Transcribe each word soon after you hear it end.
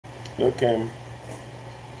Okay.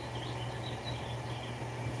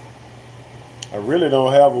 I really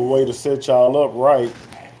don't have a way to set y'all up right.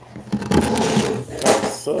 Kind of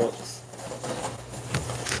sucks.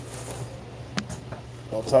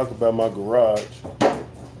 I'll talk about my garage,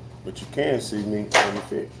 but you can see me on the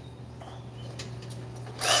fit.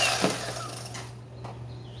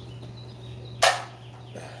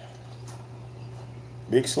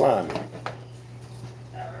 Big slimy.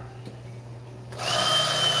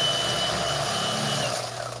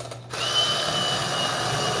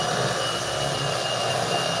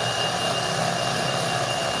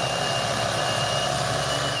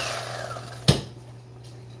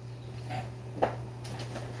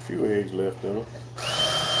 Few eggs left in them.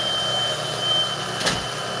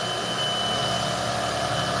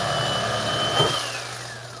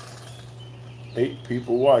 Eight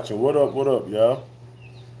people watching. What up, y'all?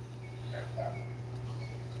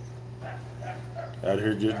 Out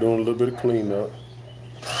here just doing a little bit of cleanup.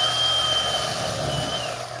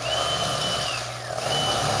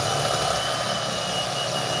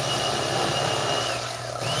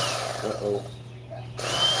 Uh-oh.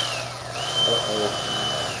 Uh-oh.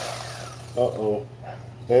 Uh-oh.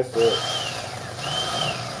 That's it.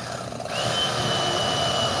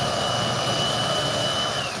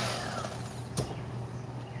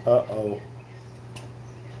 Uh-oh.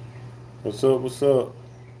 What's up? What's up?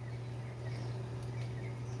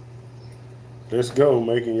 Let's go,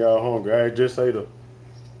 making y'all hungry. I just ate a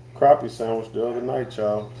crappie sandwich the other night,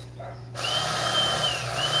 y'all.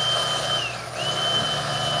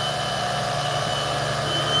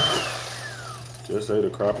 Just ate a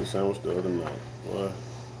crappie sandwich the other night. What?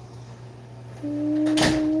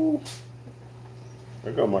 Ooh.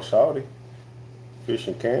 There go my shawty. Fish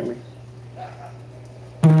and cami.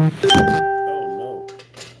 Oh no.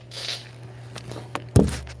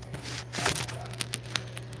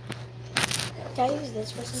 Can I use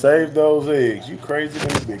this for something? Save those eggs. You crazy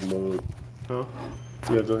than a big mug. Huh?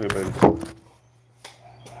 Yeah, go ahead, baby.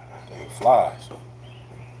 Dang flies.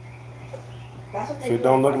 If it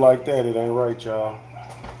don't look like that, it ain't right, y'all.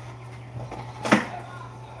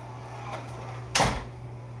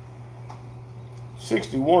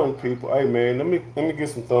 $61 people. Hey man, let me get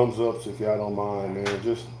some thumbs ups if y'all don't mind, man.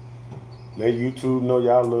 Just let YouTube know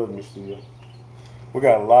y'all love me still. We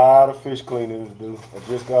got a lot of fish cleaning to do. I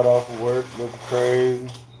just got off of work, looking crazy.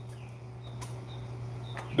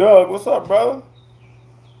 Doug, what's up, brother?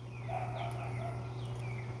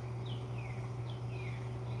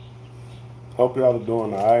 Hope y'all are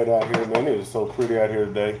doing alright out here, man. It is so pretty out here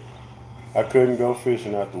today. I couldn't go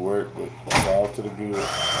fishing after work, but it's all to the good.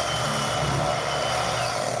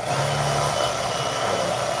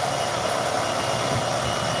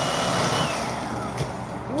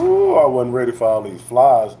 Ooh, I wasn't ready for all these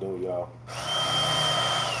flies though, y'all.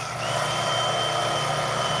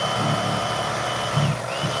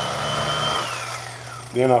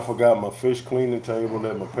 Then I forgot my fish cleaning table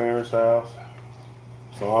at my parents' house.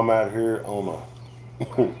 So I'm out here on a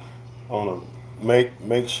on a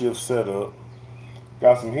makeshift setup.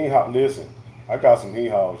 Got some hee haws. Listen, I got some hee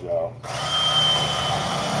haws, y'all.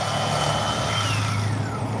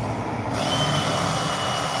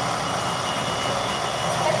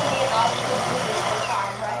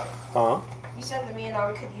 Huh? You said that me and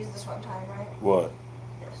Aubrey could use this one time, right? What?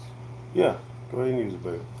 This. Yeah. Go ahead and use it,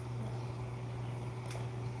 baby.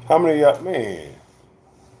 How many of y'all, man?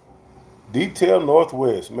 Detail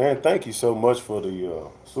Northwest, man, thank you so much for the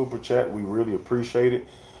super chat. We really appreciate it.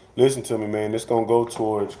 Listen to me, man. It's going to go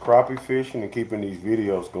towards crappie fishing and keeping these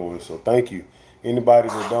videos going. So thank you. Anybody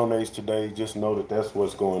that donates today, just know that that's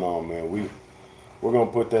what's going on, man. We're going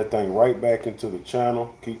to put that thing right back into the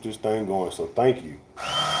channel, keep this thing going. So thank you.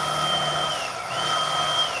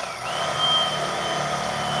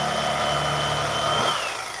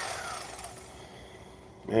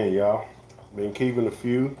 Man, y'all, been keeping a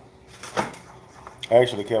few.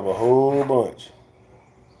 Actually kept a whole bunch.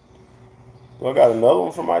 Well, I got another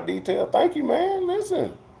one for my detail. Thank you, man.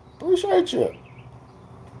 Listen, appreciate you.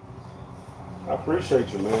 I appreciate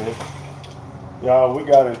you, man. Y'all, we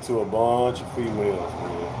got into a bunch of females,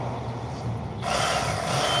 man.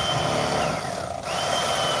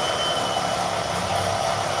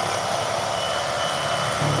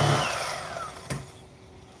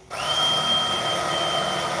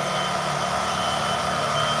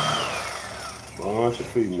 Bunch of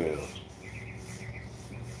females.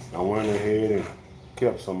 I went ahead and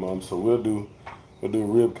kept some of them, so we'll do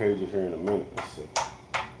rib cages here in a minute. Let's see.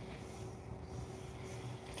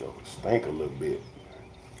 Jokers stink a little bit.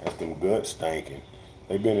 That's them guts stinking.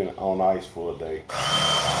 They've been on ice for a day.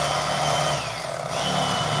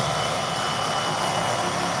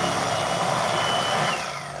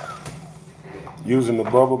 Using the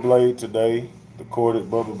bubble blade today, the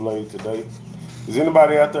corded bubble blade today. Does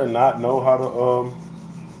anybody out there not know how to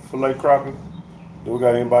fillet crappie? Do we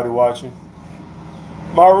got anybody watching?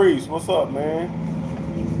 Maurice, what's up, man?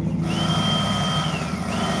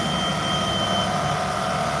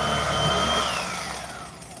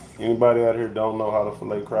 Anybody out here don't know how to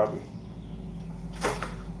fillet crappie?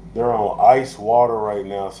 They're on ice water right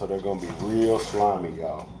now, so they're gonna be real slimy,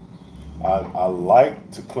 y'all. I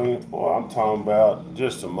like to clean. Boy, I'm talking about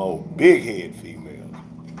just some old big head females.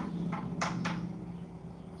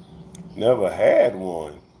 Never had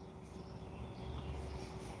one.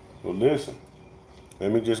 Well, listen.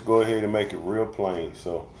 Let me just go ahead and make it real plain.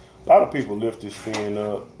 So, a lot of people lift this fin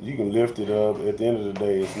up. You can lift it up. At the end of the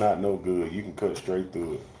day, it's not no good. You can cut straight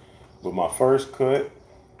through it. But my first cut,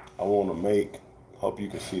 I want to make. Hope you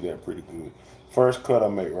can see that pretty good. First cut I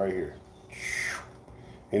make right here.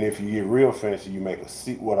 And if you get real fancy, you make a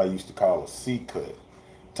C, what I used to call a C cut.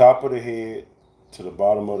 Top of the head to the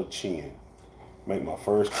bottom of the chin. Make my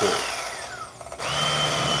first cut.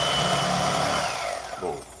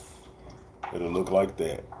 Boom. It'll look like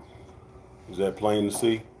that. Is that plain to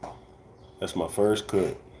see? That's my first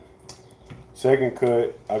cut. Second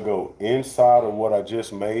cut, I go inside of what I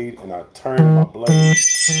just made and I turn my blade. Down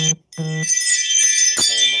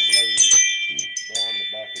the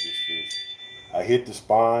back of this fish. I hit the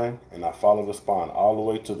spine and I follow the spine all the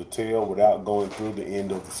way to the tail without going through the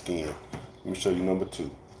end of the skin. Let me show you number 2.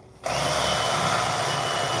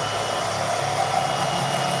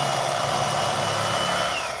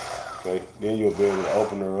 Okay, then you'll be able to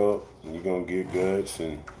open her up and you're gonna get guts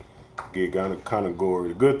and get kind of gory.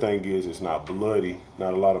 The good thing is it's not bloody,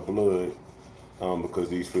 not a lot of blood, because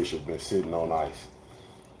these fish have been sitting on ice.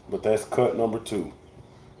 But that's cut number 2.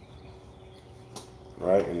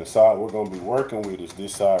 Right, and the side we're gonna be working with is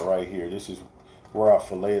this side right here. This is where our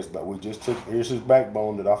fillet is, but we just took, here's his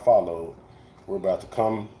backbone that I followed. We're about to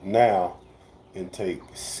come now and take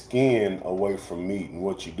skin away from meat. And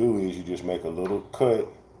what you do is you just make a little cut.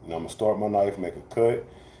 And I'm gonna start my knife, make a cut,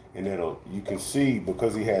 and you can see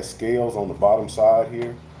because he has scales on the bottom side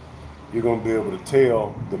here, you're gonna be able to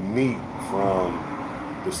tell the meat from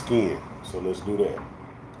the skin. So let's do that.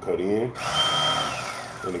 Cut in,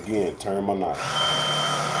 and again, turn my knife.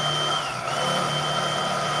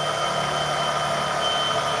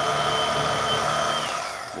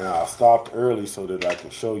 Now I stopped early so that I can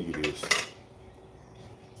show you this.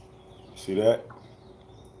 See that?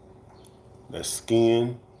 That's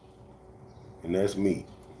skin and that's meat.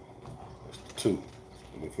 That's the 2.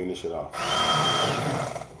 Let me finish it off.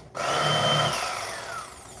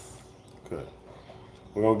 Okay.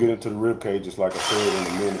 We're gonna get into the rib cage just like I said in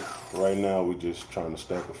a minute. Right now we're just trying to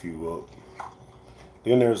stack a few up.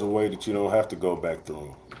 Then there's a way that you don't have to go back through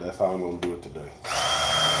them. That's how I'm gonna do it today.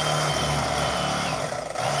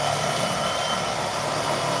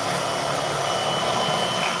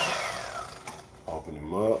 Open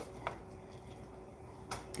him up.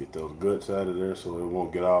 Get those guts out of there so it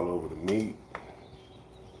won't get all over the meat.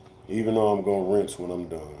 Even though I'm gonna rinse when I'm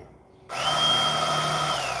done.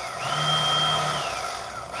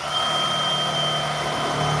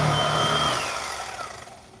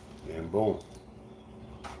 And boom.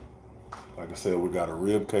 Like I said, we got a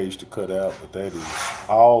rib cage to cut out, but that is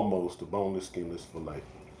almost a boneless, skinless fillet.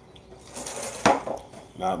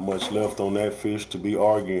 Not much left on that fish to be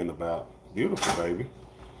arguing about. Beautiful, baby.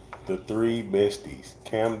 The 3 besties,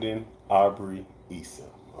 Camden, Aubrey, Issa.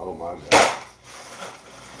 Oh my God.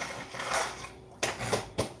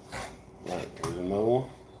 Right, here's another one.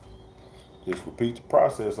 Just repeat the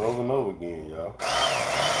process over and over again, y'all.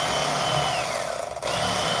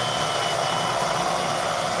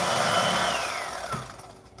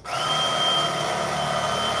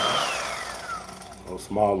 Those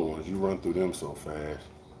smaller ones, you run through them so fast.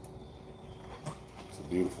 It's a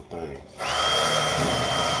beautiful thing.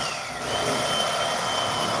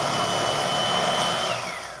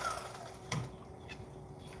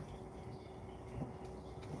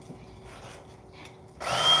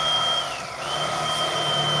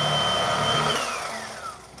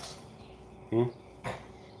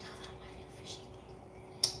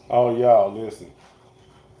 Oh, y'all, listen.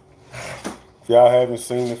 If y'all haven't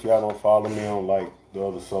seen, if y'all don't follow me on like the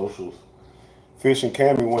other socials, Fish and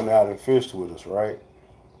Cammy went out and fished with us, right?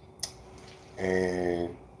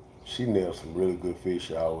 And she nailed some really good fish,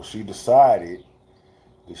 y'all. Well, she decided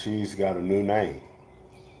that she's got a new name.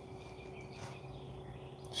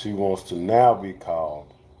 She wants to now be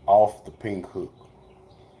called Off the Pink Hook.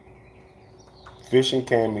 Fish and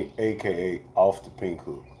Cammy, aka Off the Pink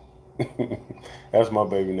Hook. That's my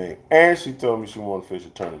baby name. And she told me she wanted to fish a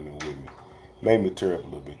tournament with me. Made me tear up a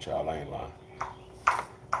little bit, y'all. I ain't lying.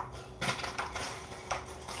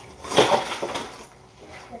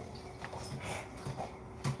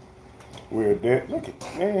 We're dead. Look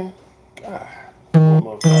at man. God.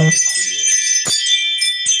 Almost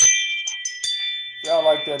y'all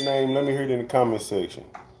like that name? Let me hear it in the comment section.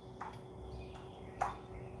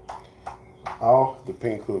 Oh, the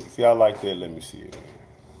pink hook. If y'all like that, let me see it.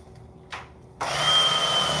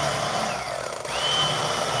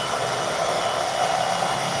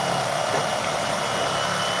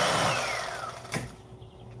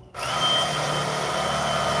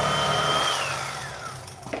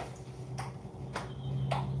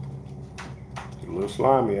 A little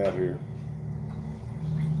slimy out here.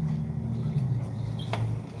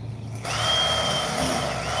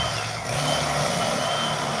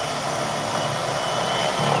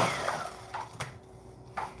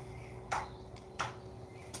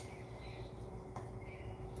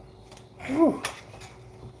 Whew.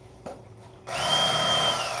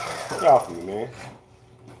 Get off me, man.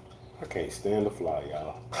 I can't stand the fly,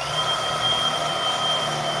 y'all.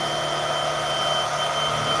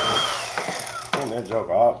 And that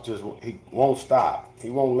joker he won't stop. He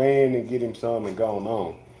won't land and get him some and go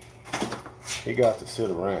on. He got to sit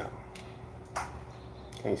around.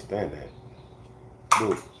 Can't stand that.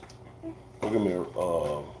 Look. Give me a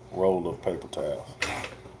roll of paper towels.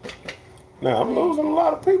 Now, I'm losing a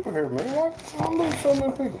lot of people here, man. Why I'm losing so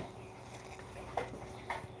many people?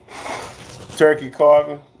 Turkey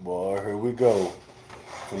carving. Boy, here we go.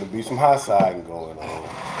 Gonna be some hot siding going on.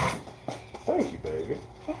 Thank you, baby.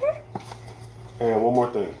 And one more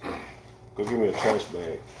thing. Go give me a trash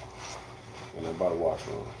bag. And then by the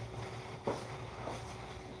washroom.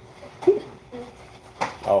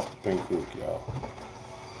 Off the pink hook, y'all.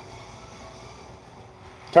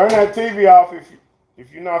 Turn that TV off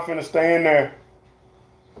if you're not finna stay in there.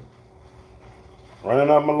 Running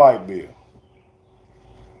up my light bill.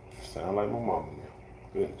 Sound like my mama now.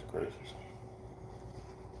 Goodness gracious.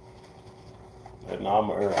 That now I'm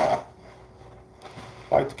an air out.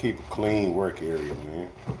 I like to keep a clean work area, man.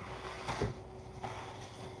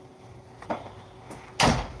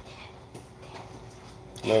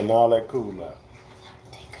 Letting all that cool out.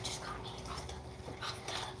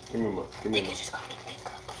 Give me my.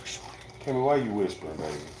 Kimmy, why you whispering,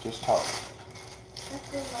 baby? Just talk.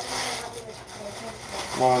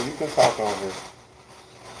 Mom, you can talk on here.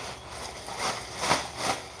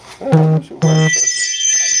 Damn, you should wear I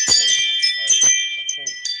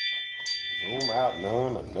can't zoom out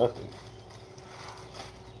none or nothing.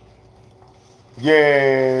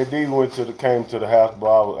 Yeah, D came to the house,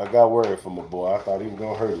 bro. I got worried for my boy. I thought he was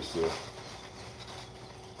gonna hurt himself.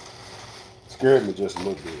 Scared me just a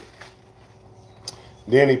little bit.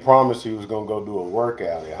 Then he promised he was gonna go do a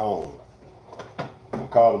workout at home. I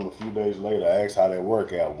called him a few days later. I asked how that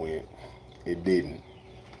workout went. It didn't.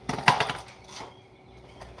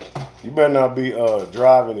 You better not be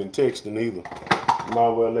driving and texting either. You might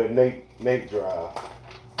well let Nate drive.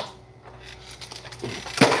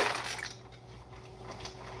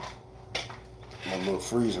 My little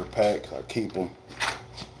freezer pack, I keep them.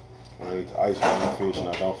 I eat the ice cream fish and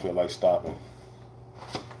I don't feel like stopping.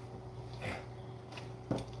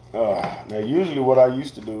 Now usually what I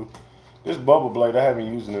used to do, this bubble blade I haven't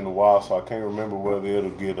used it in a while, so I can't remember whether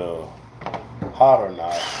it'll get hot or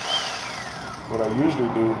not. What I usually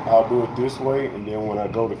do, I'll do it this way, and then when I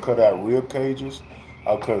go to cut out rib cages,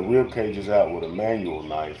 I'll cut rib cages out with a manual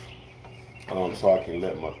knife, so I can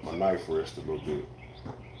let my knife rest a little bit.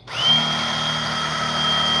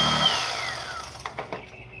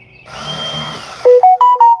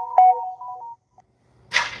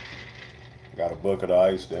 Got a bucket of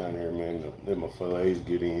ice down here, man, to let my fillets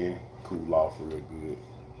get in, cool off real good.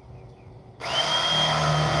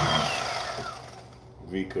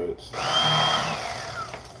 V-cuts.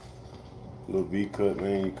 Little V-cut,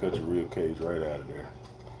 man, you cut your rib cage right out of there.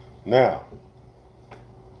 Now,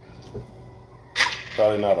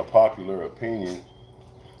 probably not a popular opinion,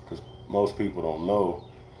 because most people don't know,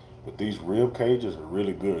 but these rib cages are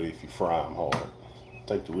really good if you fry them hard.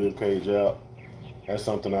 Take the rib cage out. That's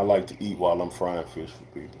something I like to eat while I'm frying fish for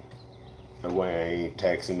people. That way I ain't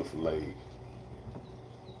taxing the fillet.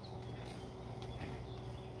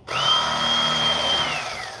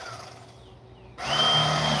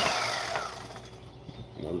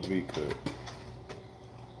 Another V-cut.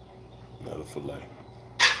 Another fillet.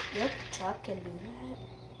 Your truck can do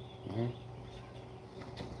that. Mm-hmm.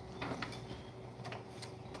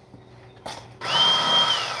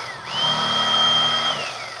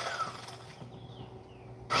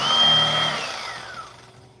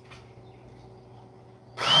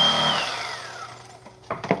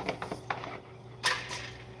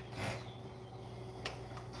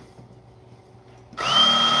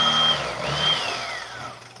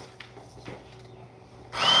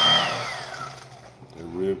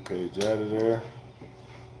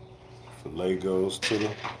 Fillet goes to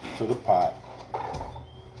the pot.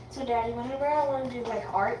 So, Daddy, whenever I want to do like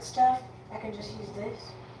art stuff, I can just use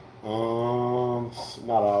this.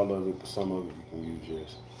 Not all of it, but some of it you can use,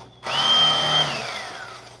 yes.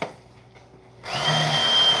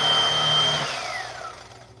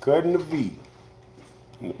 Cutting the V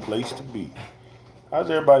in the place to be.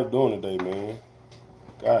 How's everybody doing today, man?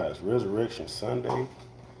 Guys, Resurrection Sunday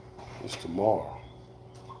is tomorrow.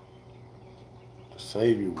 The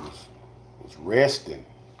Savior was resting,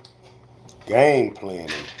 game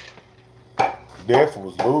planning. Death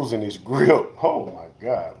was losing his grip. Oh my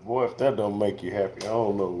God, boy, if that don't make you happy, I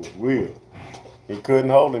don't know what will. He couldn't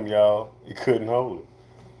hold him, y'all. He couldn't hold him.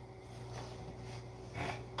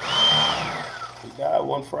 He died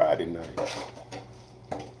one Friday night.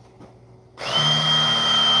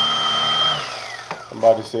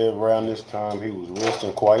 Somebody said around this time he was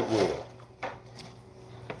resting quite well.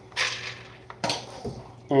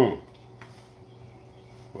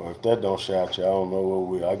 Well, if that don't shout you, I don't know what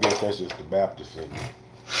will. I guess that's just the Baptist in me.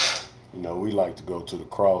 You know, we like to go to the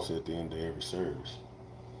cross at the end of every service.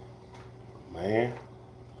 Man.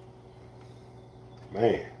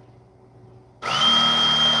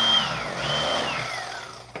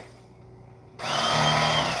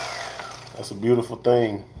 That's a beautiful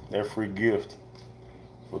thing, that free gift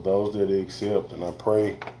for those that accept. And I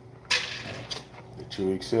pray that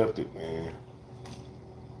you accept it, man.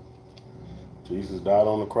 Jesus died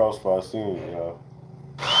on the cross for our sins, y'all.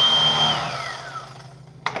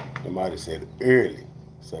 They might have said early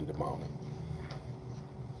Sunday morning.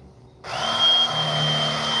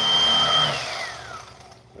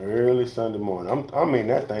 Early Sunday morning. I mean,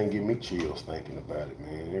 that thing give me chills thinking about it,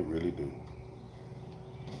 man. It really do.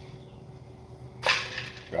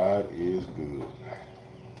 God is good.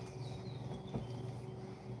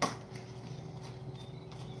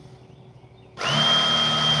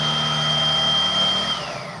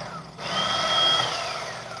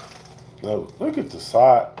 Now, look at the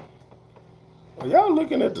side. Are y'all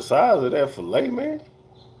looking at the size of that fillet, man?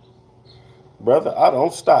 Brother, I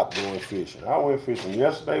don't stop going fishing. I went fishing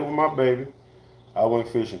yesterday with my baby. I went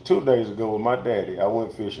fishing 2 days ago with my daddy. I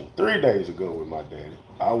went fishing 3 days ago with my daddy.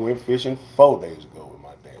 I went fishing 4 days ago with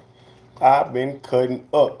my daddy. I've been cutting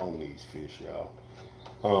up on these fish, y'all.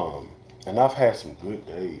 And I've had some good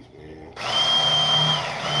days, man.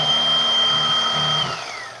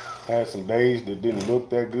 Had some days that didn't look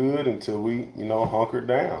that good until we, hunkered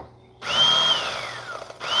down.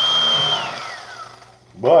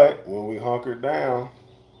 But when we hunkered down,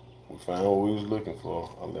 we found what we was looking for.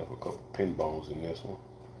 I left a couple pin bones in this one.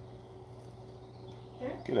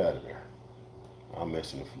 Get out of there. I'm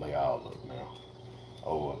messing the fillet all up now.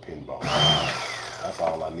 Oh, a pin bone. That's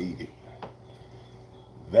all I needed.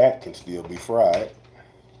 That can still be fried.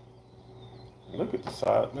 Look at the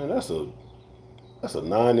size, man. That's a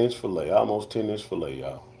 9-inch fillet, almost 10-inch fillet,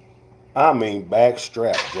 y'all. I mean back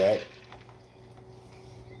strap, Jack.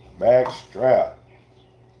 Back strap.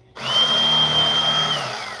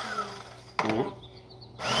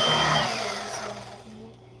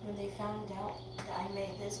 When they found out that I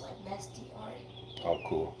made this like nasty art. Oh,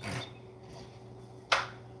 cool.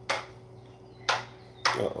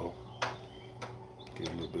 Uh-oh. Get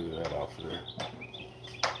a little bit of that off of there.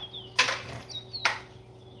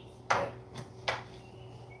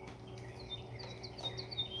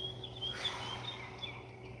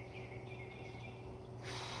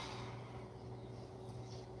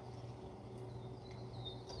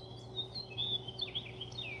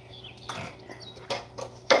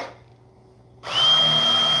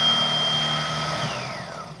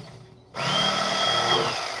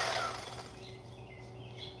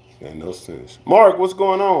 Ain't no sense. Mark, what's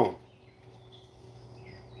going on?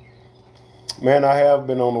 Man, I have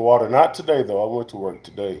been on the water. Not today, though. I went to work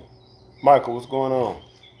today. Michael, what's going on?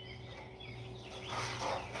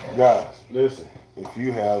 Guys, listen. If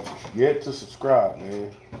you have yet to subscribe,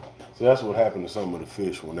 man. See, that's what happened to some of the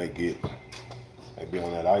fish when they be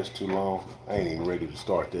on that ice too long. I ain't even ready to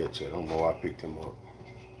start that yet. I don't know why I picked him up.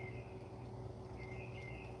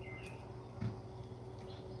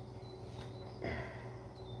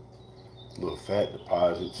 Little fat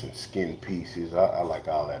deposits and skin pieces. I like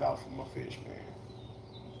all that off of my fish, man.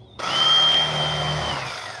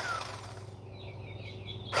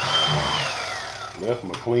 Left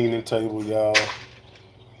my cleaning table, y'all.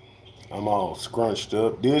 I'm all scrunched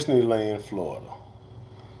up. Disneyland, Florida.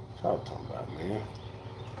 What y'all talking about, man?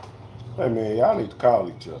 Hey, man, y'all need to call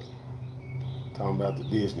each other. Talking about the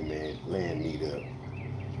Disneyland meetup.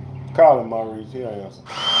 Call him, Maurice. He'll answer.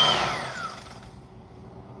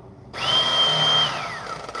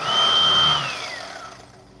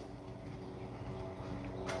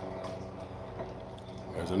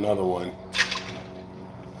 There's another one.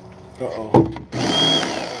 Uh-oh.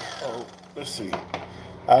 Oh, let's see.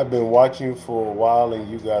 I've been watching you for a while and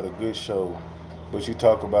you got a good show. But you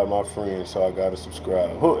talk about my friend, so I gotta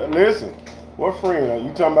subscribe. Listen, what friend? Are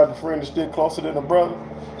you talking about the friend that's still closer than a brother?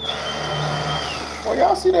 Well,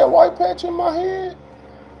 y'all see that white patch in my head?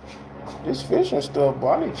 This fishing stuff,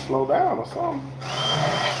 boy, I need to slow down or something.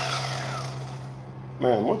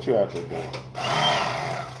 Man, what you out there doing?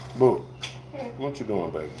 Boo, what you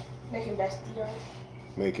doing, baby? Making bestie art.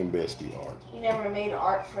 Making bestie art. You never made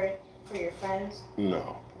art for your friends?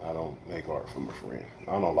 No, I don't make art for my friend.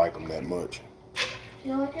 I don't like them that much.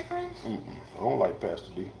 You don't like your friends? I don't like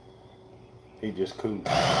Pastor D. He just cool.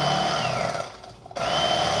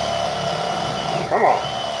 Come on.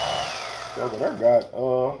 Over there got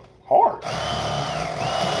heart.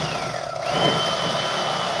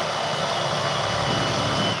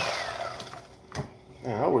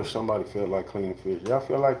 Man, I wish somebody felt like cleaning fish. Y'all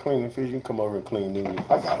feel like cleaning fish? You can come over and clean me.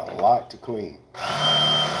 I got a lot to clean.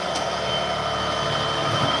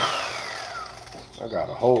 I got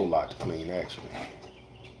a whole lot to clean, actually.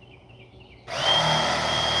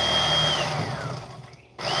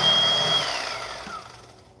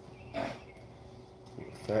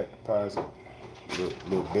 Fat deposit,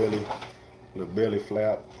 little belly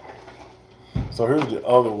flap. So here's the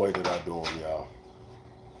other way that I do them, y'all.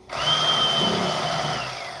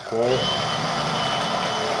 Cut.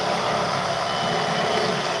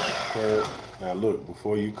 Now look,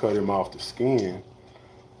 before you cut him off the skin,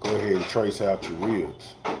 go ahead and trace out your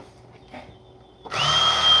ribs.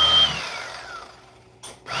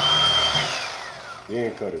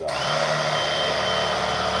 Then cut it off.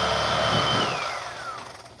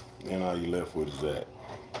 Then all you left with is that.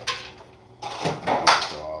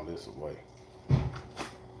 Throw all this away.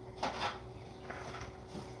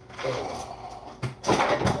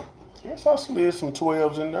 Yes, I slid some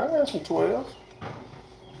 12s in there. I had some 12s.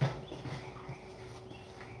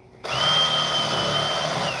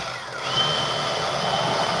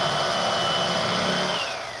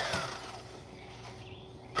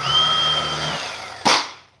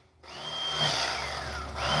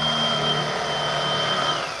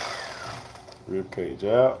 Rib cage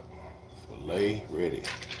out, fillet ready.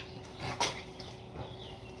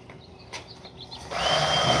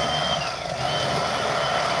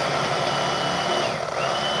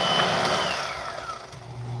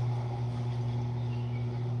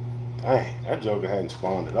 Dang, that joker hadn't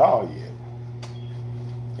spawned at all yet.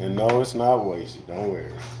 And no, it's not wasted, don't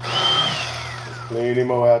worry. There's plenty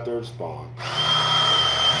more out there to spawn.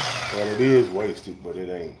 Well, it is wasted, but it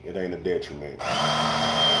ain't a detriment.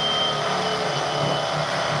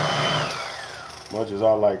 Much as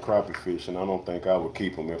I like crappie fishing, I don't think I would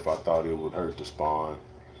keep them if I thought it would hurt the spawn.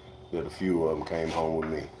 That a few of them came home with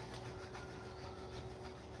me.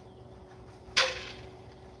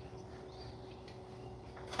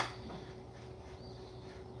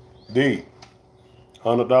 D,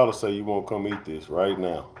 $100 say you won't come eat this right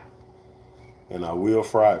now. And I will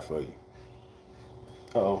fry it for you.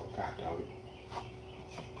 Uh-oh, God dog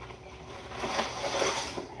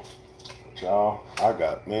it. Y'all,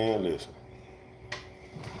 man, listen.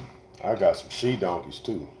 I got some she donkeys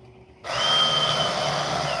too.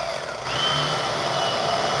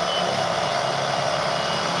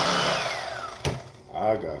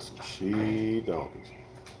 I got some she donkeys.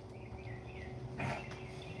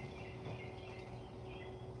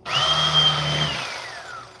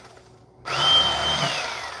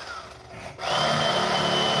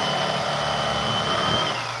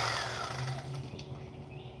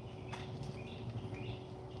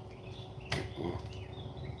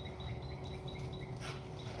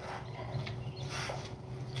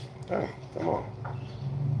 Hey, come on.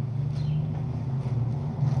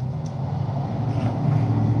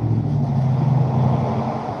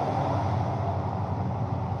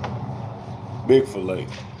 Big fillet.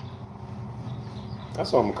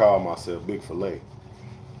 That's what I'm gonna call myself, Big Fillet.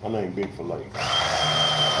 My name Big Fillet.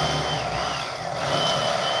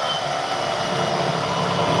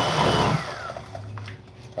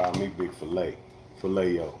 Call me Big Fillet.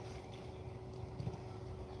 Filet-o.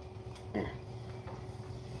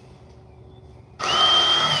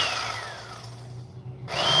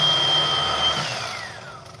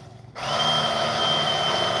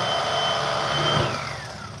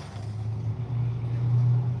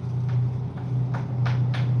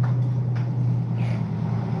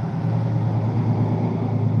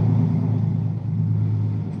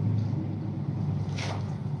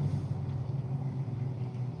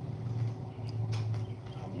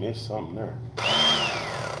 Missed something there.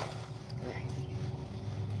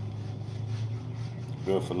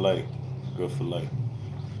 Good fillet. Good fillet.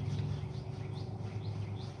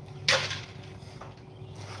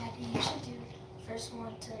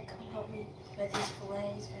 But these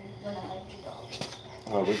fillets are $100.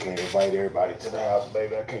 Oh, we can't invite everybody to the house,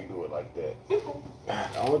 baby. I can't do it like that.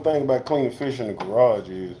 The only thing about cleaning fish in the garage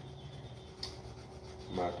is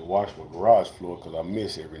I'm gonna have to wash my garage floor because I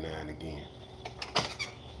miss every now and again.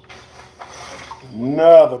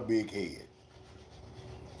 Another big head.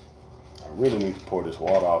 I really need to pour this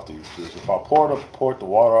water off these fish. If I poured the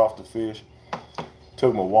water off the fish,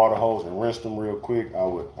 took my water hose and rinsed them real quick, I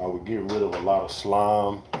would get rid of a lot of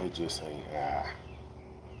slime. It just ain't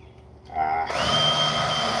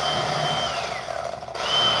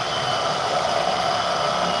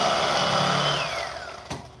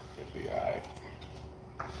It'd be alright.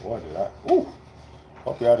 What did I? Ooh.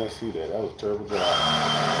 Hope y'all didn't see that. That was a terrible job.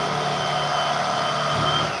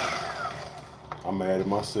 I'm mad at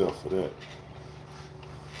myself for that.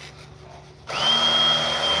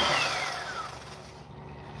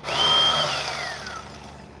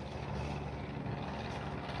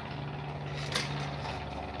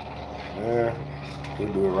 Yeah,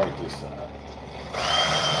 we'll do it right this side.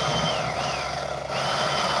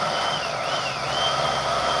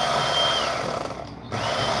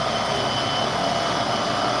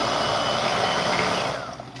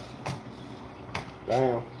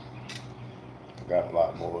 Damn, I got a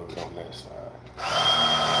lot more of it on that side.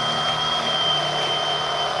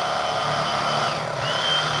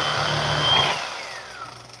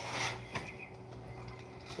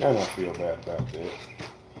 And I feel bad about that.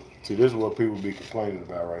 See, this is what people be complaining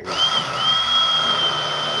about right here.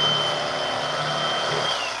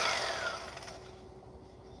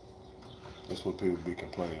 That's what people be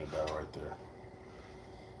complaining about right there.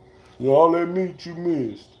 You know, all that meat you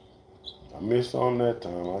missed. I missed on that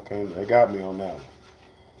time. They got me on that one.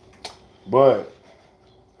 But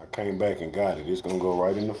I came back and got it. It's gonna go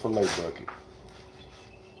right in the fillet bucket.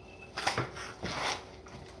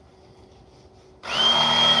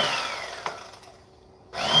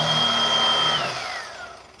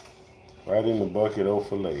 Right in the bucket of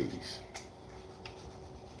fillets.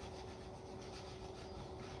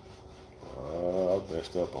 I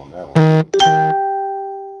messed up on that one.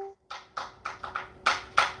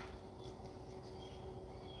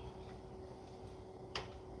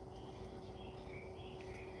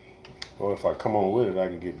 Or if I come on with it, I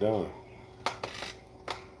can get done.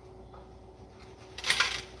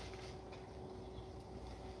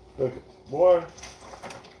 Look, boy,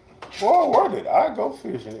 where did I go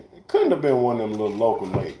fishing? It couldn't have been one of them little local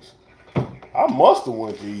lakes. I must have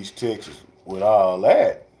went to East Texas with all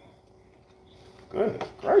that. Goodness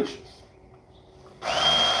gracious.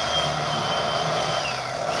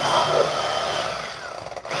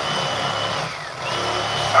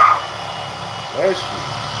 Bless you.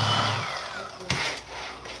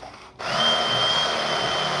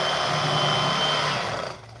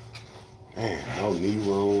 Man, no knee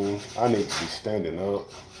room. I need to be standing up.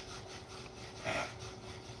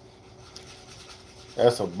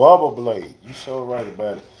 That's a bubble blade. You so right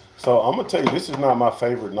about it. So I'm gonna tell you, this is not my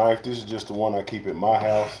favorite knife. This is just the one I keep at my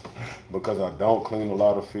house because I don't clean a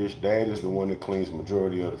lot of fish. Dad is the one that cleans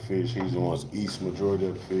majority of the fish. He's the one that eats majority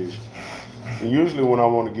of the fish. And usually when I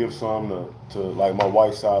want to give some to like my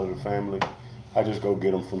wife's side of the family, I just go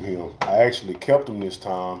get them from him. I actually kept them this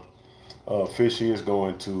time. Fish is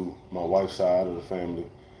going to my wife's side of the family.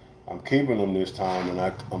 I'm keeping them this time, and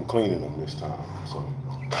I'm cleaning them this time. So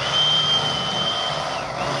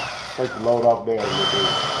take the load off there a little bit.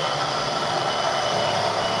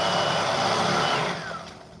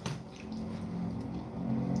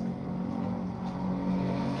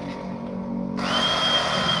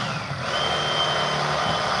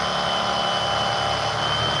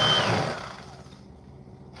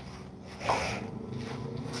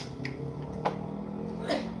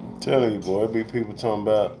 Telling you, boy, it be people talking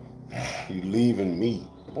about you leaving meat.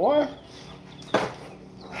 Boy, I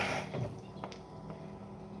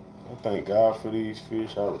thank God for these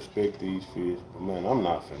fish. I respect these fish. But man, I'm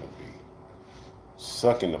not finna be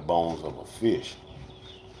sucking the bones of a fish.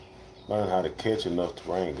 Learn how to catch enough to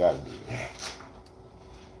where I ain't got to do that.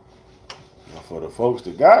 Now, for the folks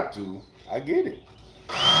that got to, I get it.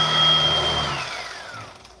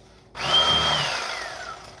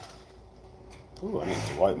 Ooh, I need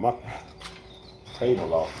to wipe my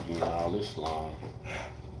table off again, all this slime.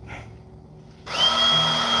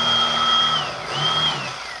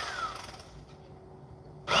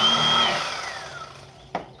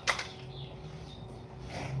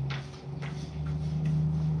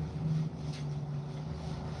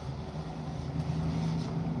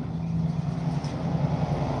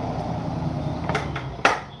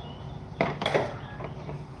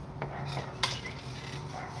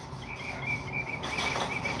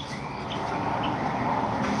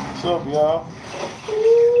 So up, y'all.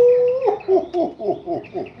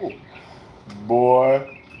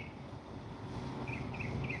 Boy.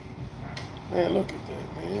 Man, look at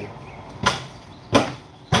that, man.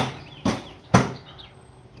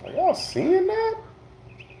 Are y'all seeing that?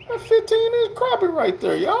 That 15-inch crappie right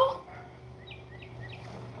there, y'all.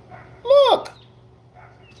 Look.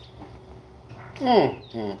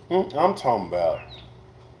 I'm talking about.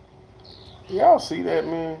 Y'all see that,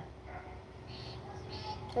 man?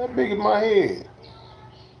 That big as my head.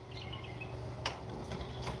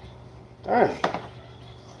 Dang.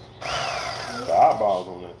 The eyeballs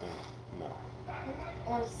on that thing. No. I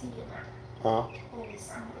want to see it. Huh? I want to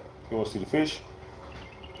see it. You want to see the fish?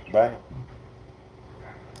 Bang.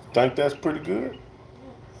 Think that's pretty good?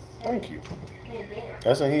 Thank you.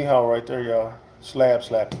 That's a hee-haw right there, y'all. Slab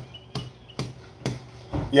slapping.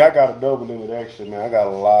 Yeah, I got a double limit extra, man. I got a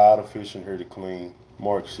lot of fish in here to clean.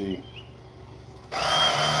 Mark C.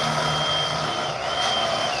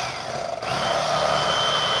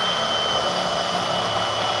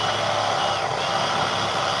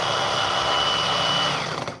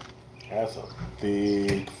 That's a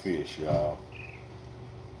thick fish, y'all.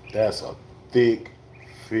 That's a thick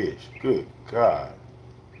fish. Good God.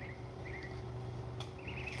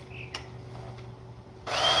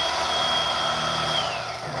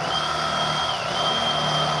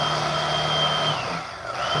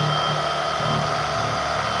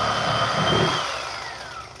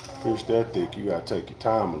 Fish that thick, you gotta take your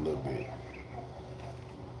time a little bit.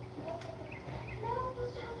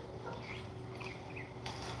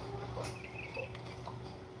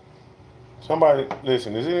 Somebody,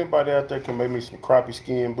 listen, is anybody out there can make me some crappie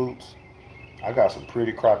skin boots? I got some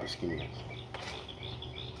pretty crappie skins.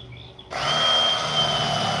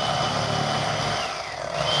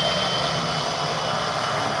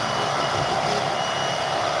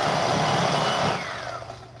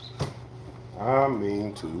 I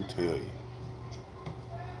mean to tell you.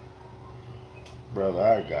 Brother,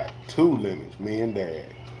 I got 2 limits, me and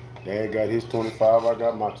Dad. Dad got his 25, I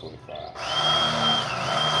got my 25.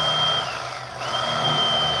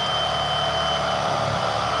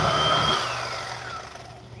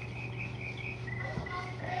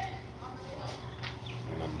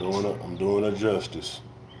 And I'm doing her justice.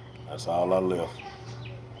 That's all I left.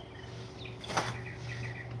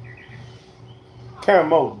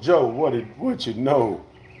 Camo Joe, what you know?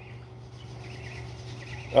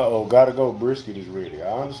 Uh-oh, gotta go. Brisket is ready.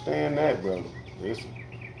 I understand that, brother. Listen,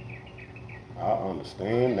 I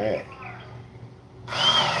understand that.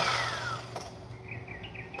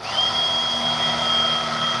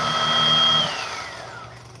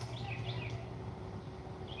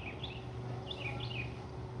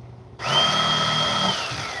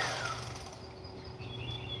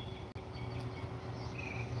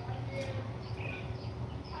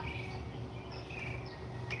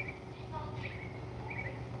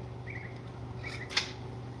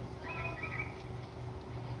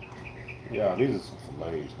 Yeah, these are some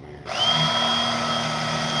fillets, man.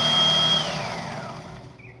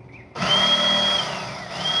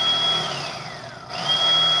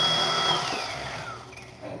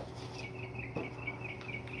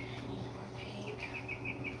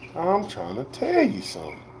 I'm trying to tell you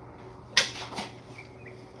something.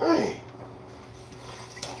 Hey.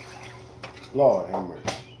 Lord have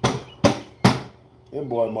mercy. That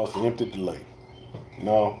boy must have emptied the lake.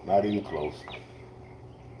 No, not even close.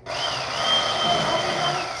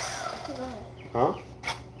 Huh?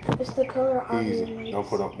 It's the color on Easy. your Don't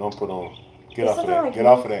put on. Get It's off of that. like Get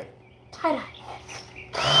off of that. tie-dye.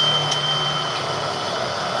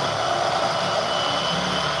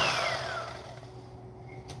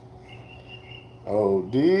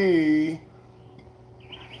 OD.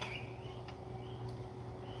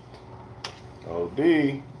 OD.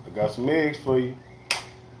 I got some eggs for you.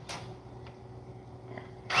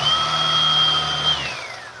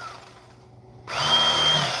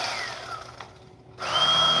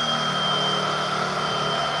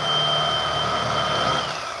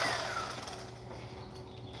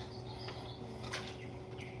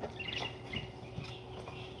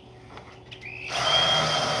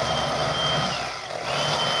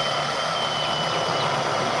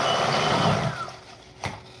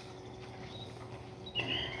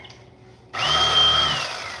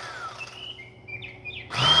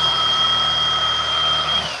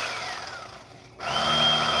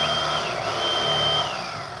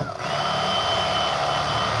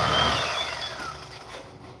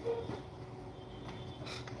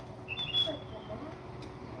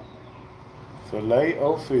 Fillet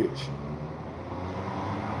o fish.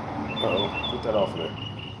 Uh-oh, get that off of there.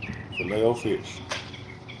 Fillet o fish.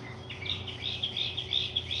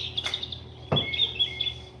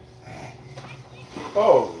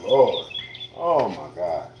 Oh Lord. Oh my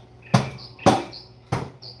God.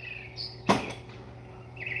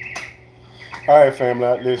 All right,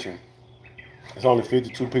 family. Listen. There's only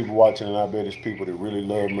 52 people watching, and I bet it's people that really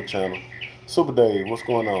love my channel. Super Dave, what's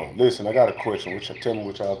going on? Listen, I got a question. Tell me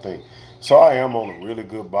what y'all think. So I am on a really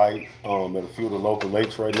good bite at a few of the local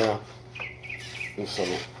lakes right now. And so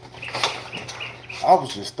I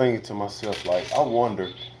was just thinking to myself, like, I wonder,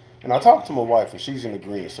 and I talked to my wife, and she's in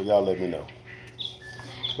agreement, so y'all let me know.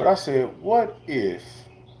 But I said, what if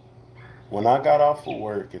when I got off of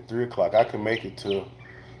work at 3 o'clock, I can make it to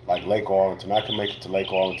like Lake Arlington. I can make it to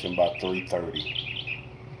Lake Arlington by 3:30.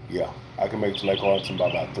 Yeah, I can make it to Lake Arlington by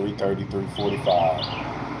about 3:30,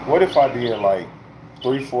 3:45. What if I did like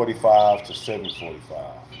 3:45 to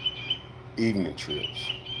 7:45 evening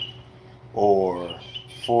trips, or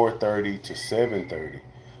 4:30 to 7:30?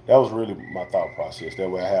 That was really my thought process. That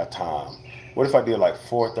way I have time. What if I did like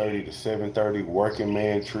 4:30 to 7:30 working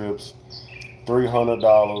man trips,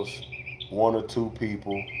 $300, one or two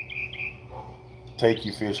people, take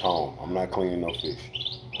your fish home. I'm not cleaning no fish.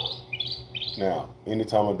 Now,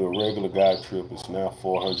 anytime I do a regular guy trip, it's now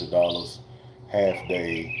 $400, half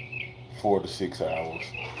day, 4 to 6 hours.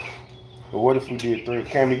 But what if we did three?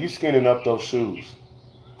 Cammy, you skinning up those shoes.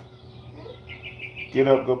 Get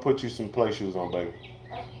up, go put you some play shoes on, baby.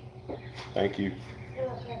 Thank you.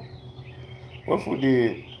 What if we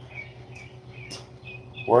did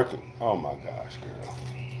working? Oh my gosh, girl.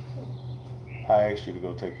 I asked you to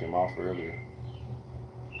go take them off earlier.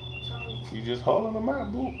 You just holding them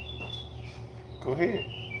out, boo. Go ahead.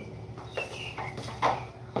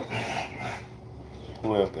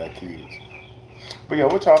 Who else got kids? But yeah,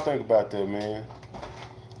 what y'all think about that, man?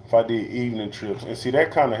 If I did evening trips, and see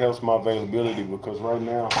that kind of helps my availability because right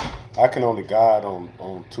now I can only guide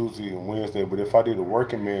on Tuesday and Wednesday. But if I did a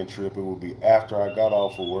working man trip, it would be after I got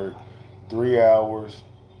off of work, 3 hours,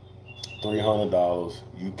 $300.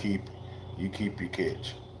 You keep your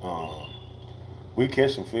catch. We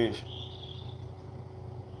catch some fish.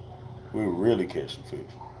 We really catch some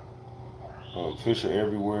fish. Fish are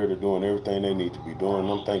everywhere. They're doing everything they need to be doing.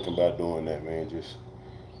 I'm thinking about doing that, man. Just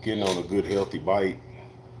getting on a good, healthy bite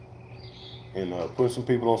and put some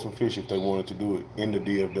people on some fish if they wanted to do it in the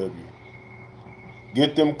DFW.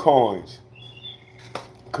 Get them coins.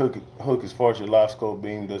 Hook as far as your live scope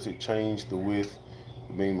beam, does it change the width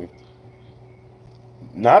of the beam?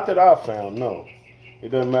 Not that I've found, no. It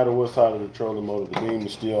doesn't matter what side of the trolling motor. The beam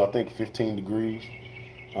is still, I think, 15 degrees.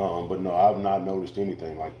 But no, I've not noticed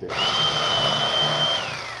anything like that.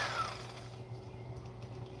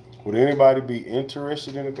 Would anybody be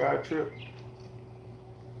interested in a guide trip?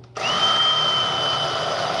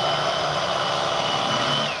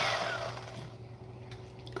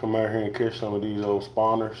 Come out here and catch some of these old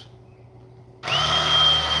spawners.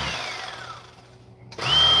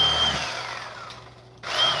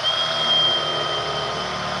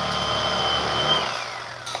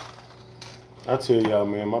 I tell y'all,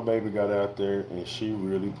 man, my baby got out there and she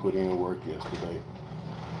really put in work yesterday.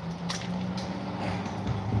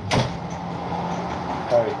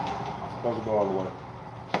 Hey, let's go all the way.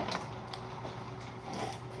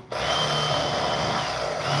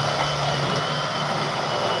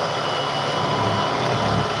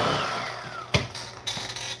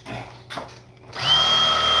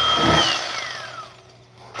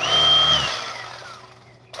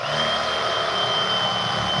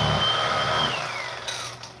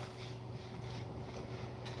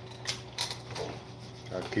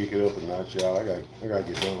 I kick it up a notch, y'all. I gotta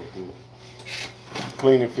get done with it.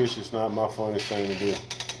 Cleaning fish is not my funnest thing to do.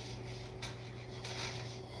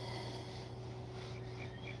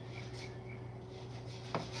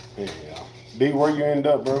 Yeah. D, where you end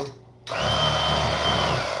up, bro?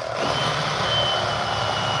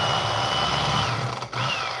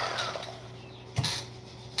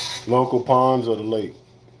 Local ponds or the lake?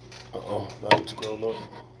 Uh-oh, I scroll up.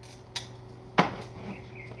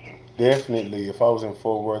 Definitely, if I was in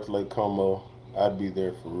Fort Worth, Lake Como, I'd be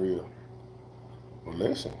there for real. Well,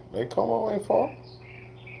 listen, Lake Como ain't far.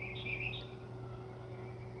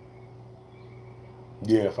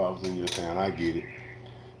 Yeah, if I was in your town, I get it.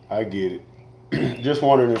 I get it. Just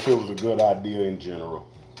wondering if it was a good idea in general.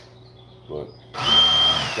 But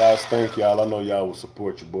guys, thank y'all. I know y'all would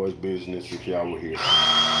support your boy's business if y'all were here.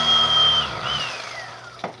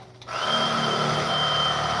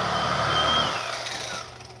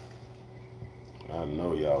 I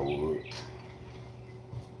know y'all would.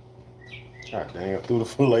 God damn, threw the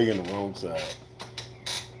fillet in the wrong side.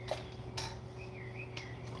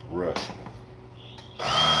 Rush.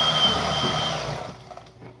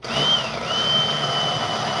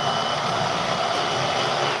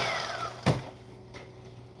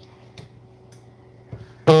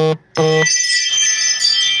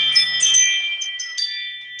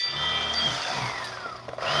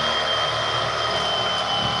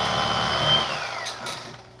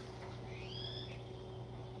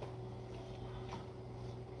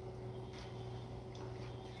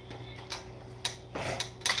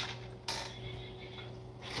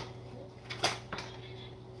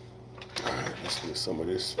 Let's get some of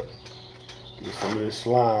this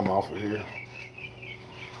slime off of here.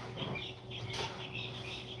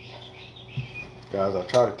 Guys, I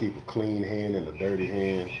try to keep a clean hand and a dirty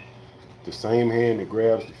hand. The same hand that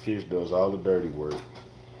grabs the fish does all the dirty work.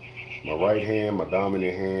 My right hand, my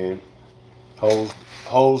dominant hand, holds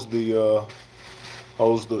the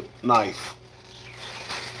knife.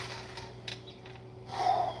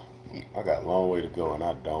 I got a long way to go and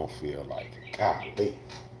I don't feel like it. Golly.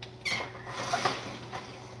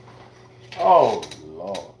 Oh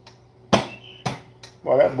Lord.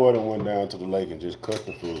 Well, that boy done went down to the lake and just cut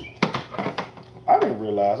the food. I didn't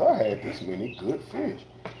realize I had this many good fish.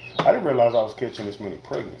 I didn't realize I was catching this many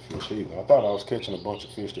pregnant fish either. I thought I was catching a bunch of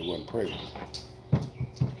fish that wasn't pregnant.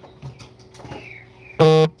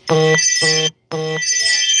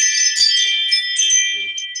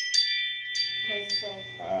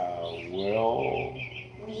 Well,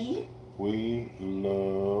 we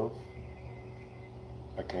love.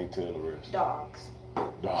 I can't tell the rest. Dogs.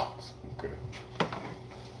 Dogs. Okay.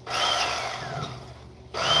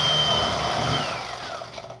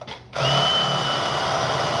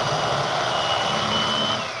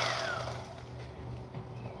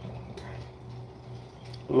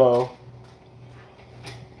 Hello.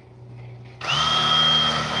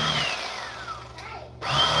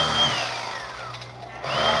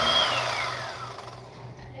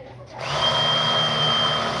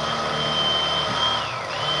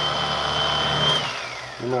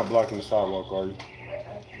 You're not blocking the sidewalk, are you?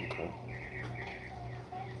 Okay.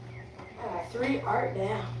 3 art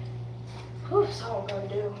down. Whew, that's all I'm gonna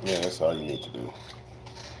do. Yeah, that's all you need to do.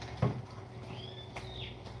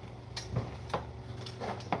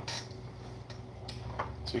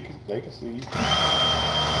 So they can see you.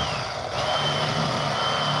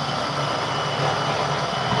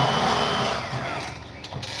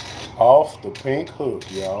 Off the pink hook,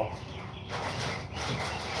 y'all.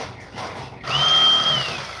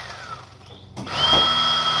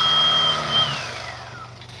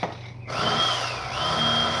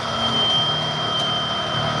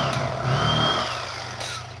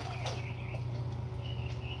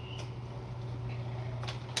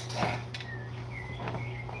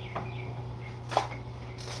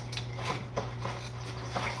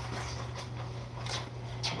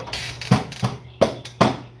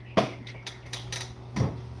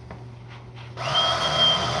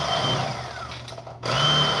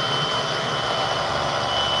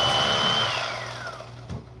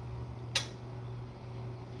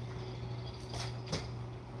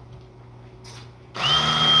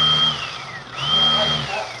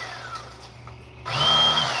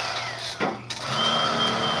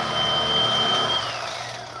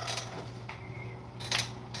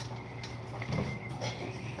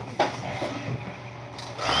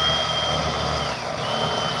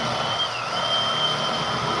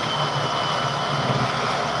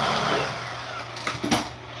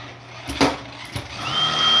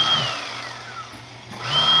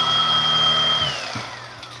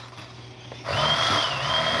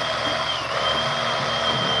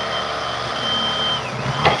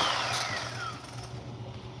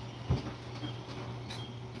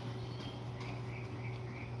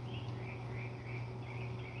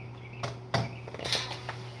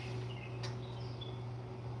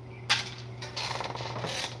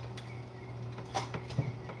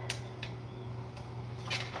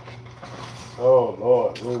 Oh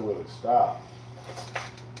Lord, when will it stop?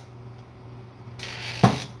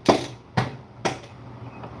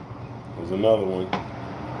 There's another one.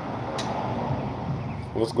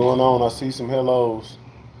 What's going on? I see some hellos.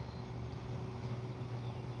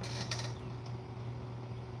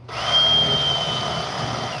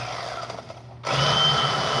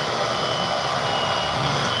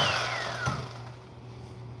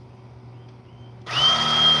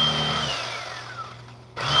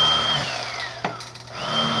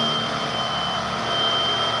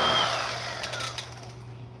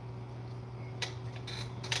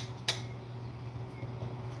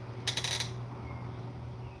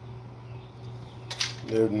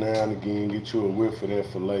 Every now and again, get you a whiff of that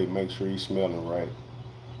fillet. Make sure you're smelling right.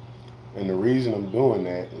 And the reason I'm doing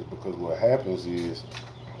that is because what happens is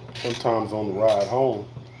sometimes on the ride home,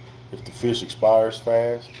 if the fish expires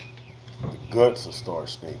fast, the guts will start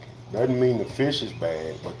stinking. Doesn't mean the fish is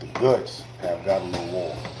bad, but the guts have got a little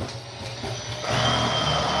warm.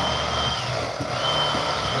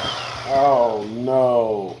 Oh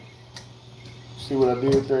no. See what I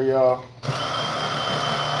did there, y'all?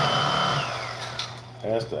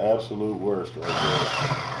 That's the absolute worst right there.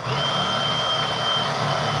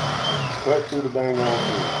 Cut through the dang on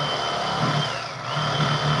food.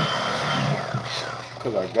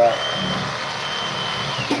 Because I got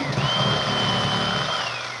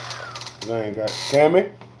dang got Cammy?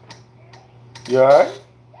 You alright?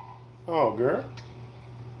 Oh, girl.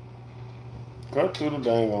 Cut through the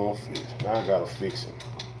dang on fish. Now I gotta fix him.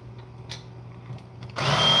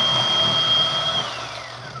 I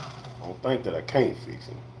don't think that I can't fix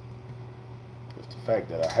him. It's the fact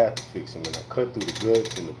that I have to fix him, and I cut through the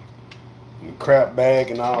guts and the crap bag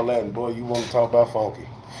and all that. And boy, you want to talk about funky?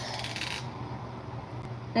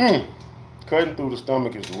 Cutting through the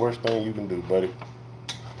stomach is the worst thing you can do, buddy.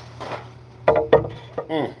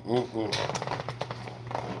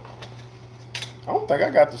 I don't think I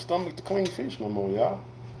got the stomach to clean fish no more, y'all.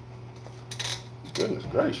 Goodness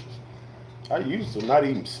gracious. I used to not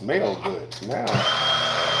even smell guts. Now,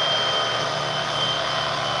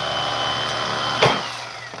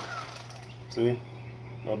 see,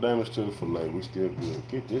 no damage to the fillet. We still good.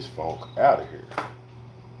 Get this funk out of here.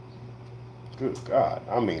 Good God.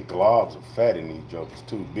 I mean, globs of fat in these jokers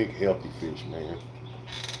too. Big healthy fish, man.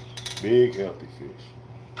 Big healthy fish.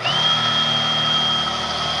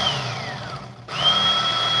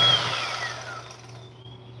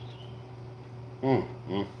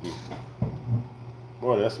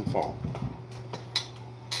 Boy, that's some fun.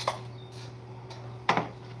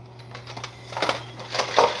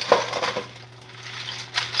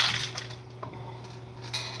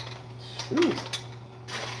 Whew.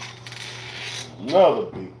 Another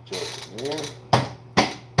big joker, man.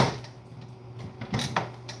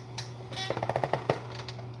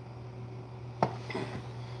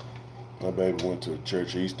 My baby went to a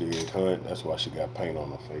church Easter egg hunt. That's why she got paint on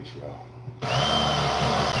her face, y'all.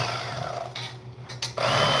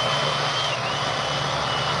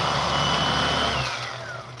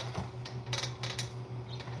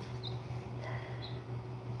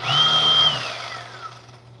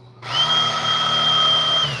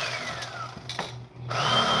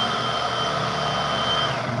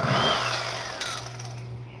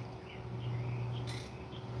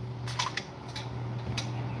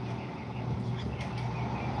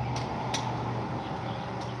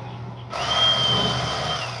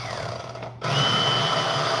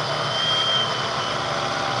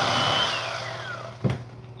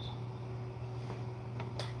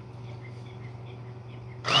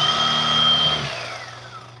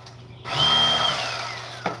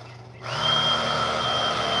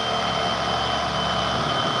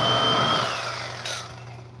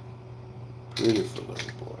 Pretty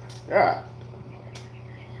fillet, boy. God.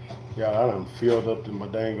 Y'all, I done filled up to my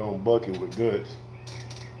dang on bucket with goods.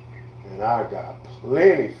 And I got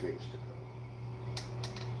plenty fixed to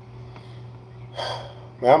go.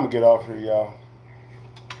 Man, I'm going to get off here, y'all.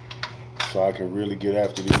 So I can really get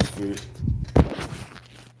after these fish.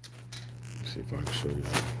 Let's see if I can show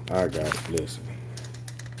y'all. Listen.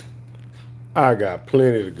 I got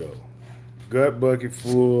plenty to go. Gut bucket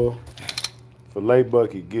full. Fillet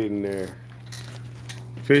bucket getting there.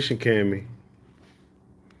 Fishing Cammy,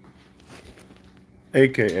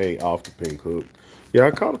 aka off the pink hook. Yeah,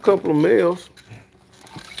 I caught a couple of males.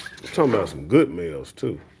 I'm talking about some good males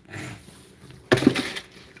too.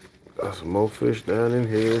 Got some more fish down in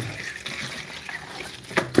here.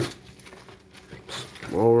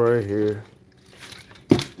 Some more right here.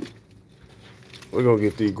 We're gonna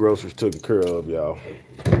get these groceries taken care of, y'all.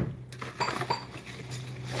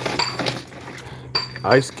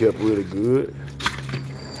 Ice kept really good.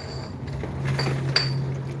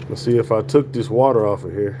 Let's see if I took this water off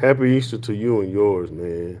of here. Happy Easter to you and yours,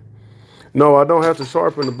 man. No, I don't have to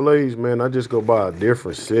sharpen the blades, man. I just go buy a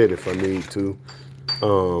different set if I need to.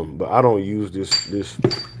 But I don't use this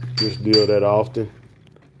deal that often.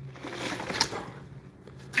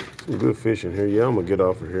 Some good fish in here. Yeah, I'm gonna get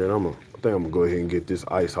off of here, and I think I'm gonna go ahead and get this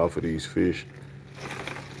ice off of these fish,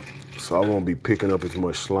 so I won't be picking up as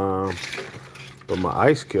much slime. But my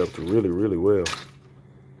ice kept really, really well.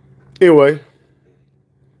 Anyway.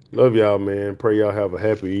 Love y'all, man. Pray y'all have a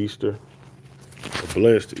happy Easter, a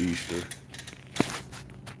blessed Easter.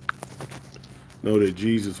 Know that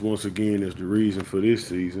Jesus, once again, is the reason for this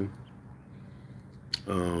season.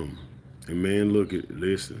 And man,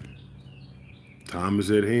 listen. Time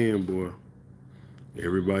is at hand, boy.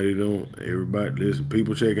 Everybody, listen,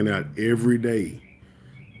 people checking out every day.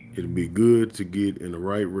 It'll be good to get in the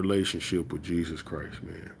right relationship with Jesus Christ,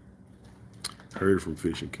 man. Heard it from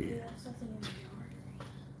Fishing King.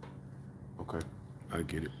 Okay, I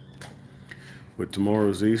get it. But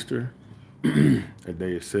tomorrow's Easter. A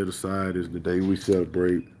day is set aside is the day we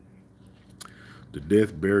celebrate the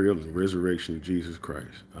death, burial, and resurrection of Jesus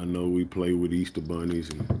Christ. I know we play with Easter bunnies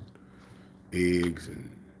and eggs and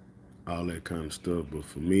all that kind of stuff, but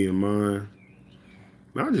for me and mine,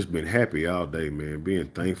 I've just been happy all day, man, being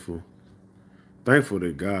thankful. Thankful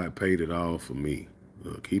that God paid it all for me.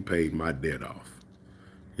 Look, he paid my debt off.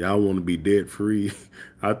 Y'all want to be debt free?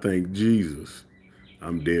 I thank Jesus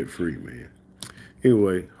I'm debt free, man.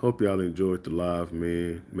 Anyway, hope y'all enjoyed the live,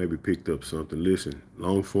 man. Maybe picked up something. Listen,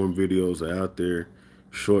 long form videos are out there,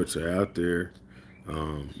 shorts are out there.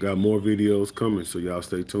 Got more videos coming, so y'all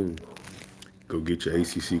stay tuned. Go get your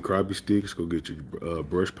ACC crappie sticks. Go get your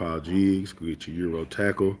brush pile jigs. Go get your Euro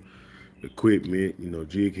tackle equipment. You know,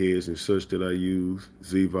 jig heads and such that I use.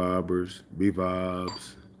 Z vibers, B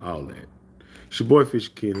vibes, all that. It's your boy Fish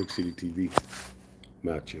Ken, Hook City TV. I'm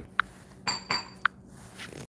out you.